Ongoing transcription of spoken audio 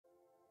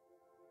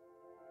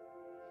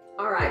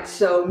All right,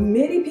 so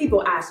many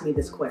people ask me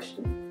this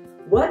question.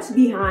 What's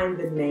behind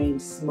the name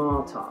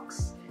Small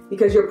Talks?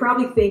 Because you're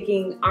probably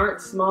thinking,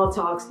 aren't small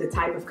talks the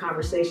type of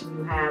conversation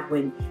you have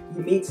when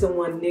you meet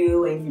someone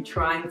new and you're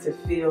trying to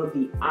fill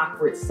the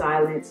awkward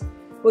silence?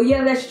 Well,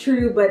 yeah, that's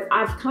true, but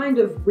I've kind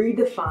of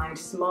redefined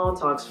small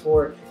talks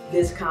for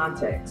this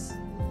context.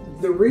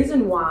 The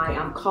reason why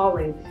I'm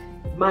calling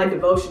my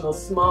devotional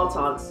Small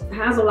Talks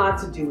has a lot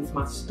to do with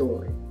my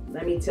story.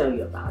 Let me tell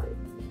you about it.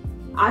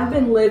 I've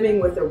been living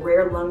with a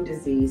rare lung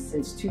disease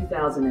since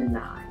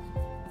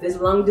 2009. This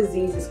lung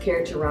disease is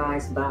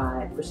characterized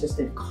by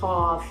persistent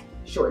cough,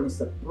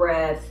 shortness of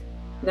breath.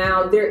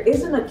 Now, there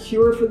isn't a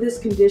cure for this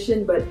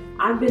condition, but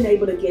I've been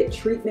able to get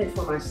treatment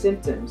for my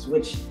symptoms,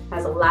 which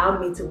has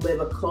allowed me to live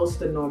a close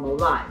to normal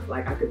life.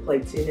 Like I could play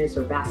tennis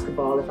or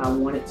basketball if I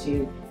wanted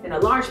to. And a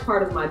large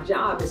part of my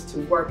job is to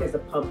work as a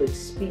public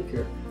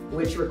speaker,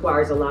 which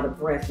requires a lot of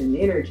breath and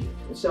energy.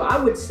 So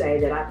I would say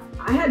that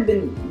I had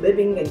been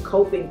living and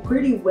coping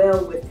pretty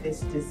well with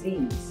this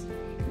disease.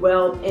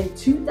 Well, in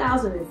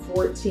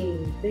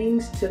 2014,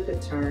 things took a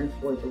turn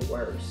for the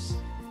worse.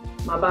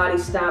 My body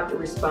stopped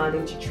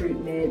responding to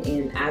treatment,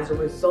 and as a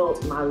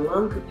result, my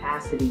lung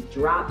capacity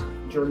dropped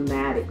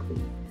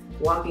dramatically.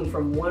 Walking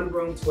from one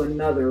room to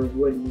another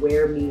would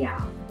wear me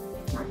out.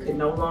 I could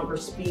no longer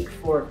speak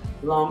for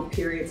long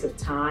periods of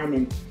time,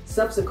 and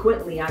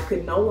subsequently, I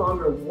could no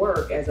longer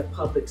work as a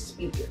public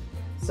speaker.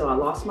 So I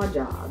lost my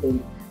job,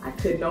 and I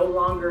could no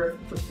longer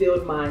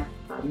fulfill my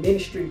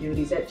ministry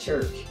duties at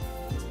church.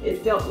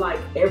 It felt like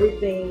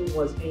everything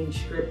was being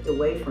stripped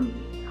away from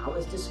me. I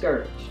was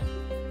discouraged.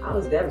 I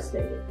was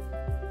devastated.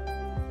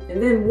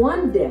 And then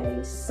one day,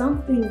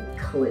 something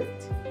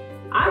clicked.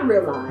 I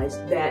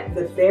realized that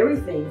the very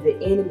thing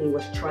the enemy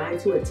was trying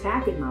to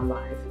attack in my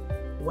life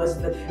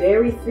was the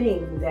very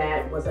thing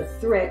that was a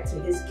threat to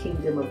his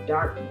kingdom of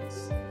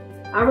darkness.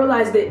 I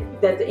realized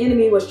that the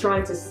enemy was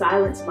trying to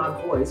silence my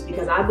voice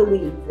because I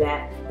believed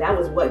that that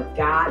was what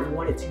God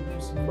wanted to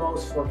use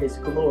most for his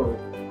glory.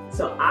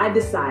 So I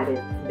decided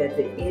that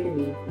the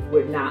enemy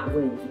would not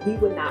win. He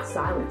would not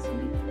silence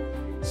me.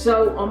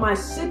 So on my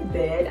sick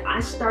bed,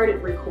 I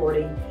started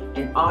recording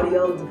an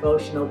audio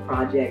devotional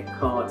project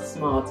called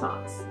Small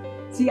Talks.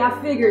 See, I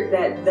figured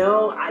that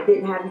though I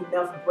didn't have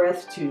enough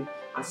breath to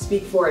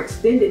speak for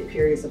extended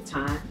periods of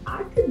time,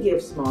 I could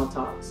give small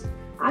talks.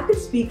 I could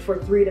speak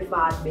for 3 to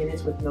 5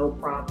 minutes with no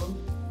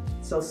problem.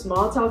 So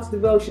Small Talks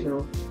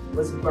Devotional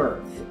was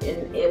birthed,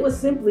 and it was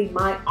simply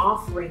my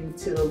offering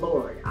to the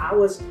Lord. I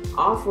was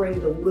offering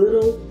the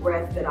little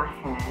breath that I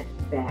had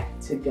back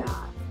to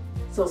God.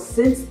 So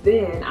since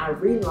then, I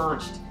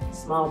relaunched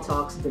Small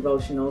Talks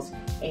Devotionals,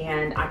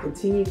 and I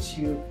continue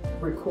to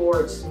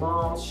record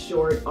small,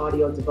 short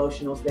audio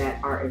devotionals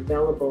that are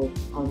available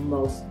on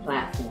most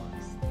platforms.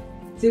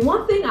 See,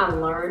 one thing I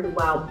learned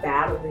while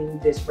battling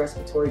this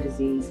respiratory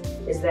disease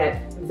is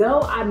that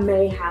though I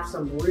may have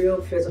some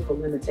real physical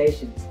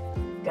limitations,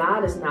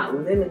 God is not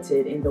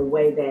limited in the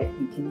way that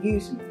he can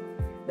use me.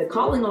 The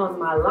calling on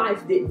my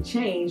life didn't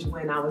change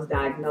when I was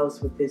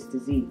diagnosed with this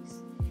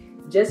disease.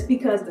 Just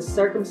because the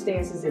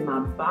circumstances in my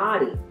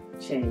body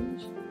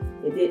changed,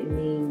 it didn't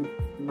mean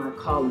my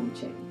calling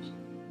changed.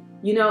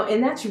 You know,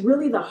 and that's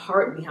really the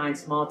heart behind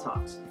Small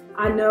Talks.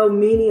 I know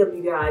many of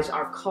you guys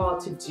are called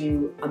to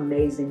do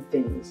amazing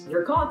things.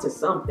 You're called to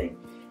something,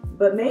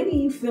 but maybe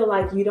you feel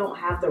like you don't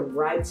have the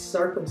right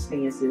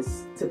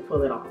circumstances to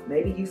pull it off.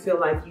 Maybe you feel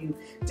like you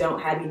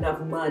don't have enough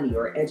money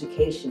or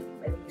education.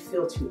 Maybe you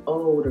feel too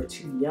old or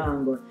too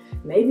young, or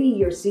maybe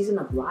your season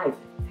of life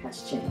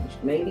has changed.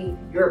 Maybe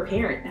you're a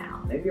parent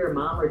now. Maybe you're a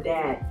mom or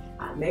dad.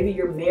 Maybe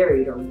you're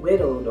married or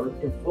widowed or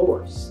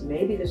divorced.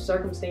 Maybe the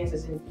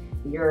circumstances in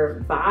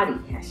your body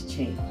has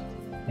changed.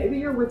 Maybe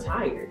you're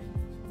retired.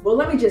 Well,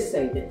 let me just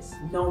say this.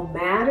 No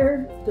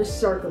matter the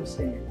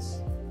circumstance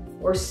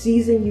or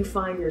season you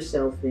find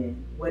yourself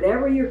in,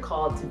 whatever you're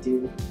called to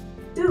do,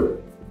 do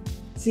it.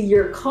 See,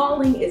 your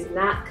calling is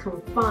not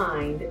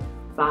confined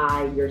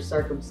by your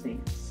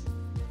circumstance.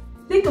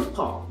 Think of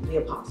Paul, the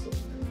apostle.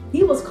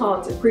 He was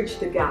called to preach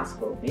the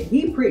gospel, and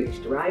he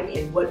preached, right,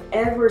 in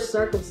whatever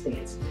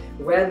circumstance,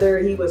 whether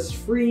he was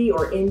free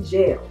or in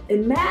jail.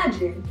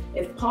 Imagine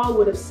if Paul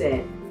would have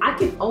said, I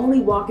can only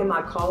walk in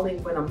my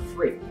calling when I'm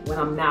free, when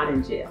I'm not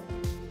in jail.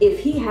 If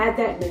he had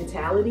that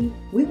mentality,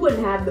 we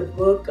wouldn't have the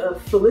book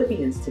of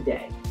Philippians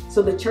today.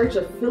 So the church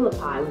of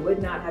Philippi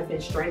would not have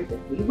been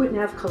strengthened. We wouldn't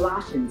have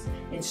Colossians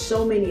and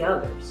so many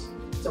others.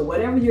 So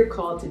whatever you're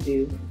called to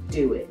do,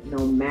 do it,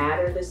 no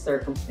matter the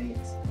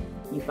circumstance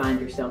you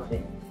find yourself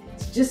in.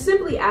 Just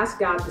simply ask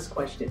God this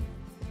question.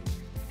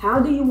 How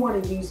do you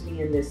want to use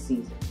me in this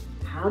season?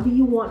 How do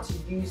you want to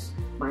use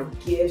my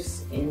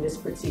gifts in this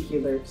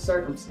particular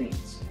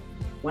circumstance?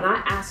 When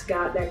I asked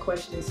God that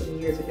question some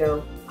years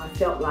ago, I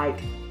felt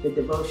like the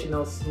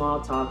devotional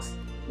Small Talks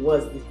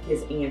was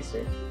his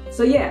answer.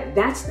 So yeah,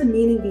 that's the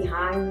meaning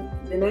behind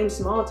the name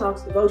Small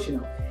Talks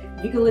Devotional.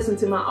 You can listen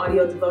to my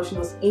audio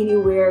devotionals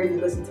anywhere you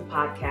listen to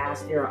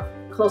podcasts. There are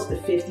close to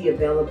 50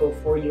 available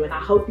for you. And I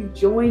hope you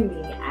join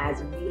me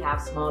as we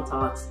have small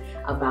talks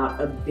about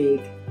a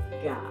big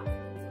God.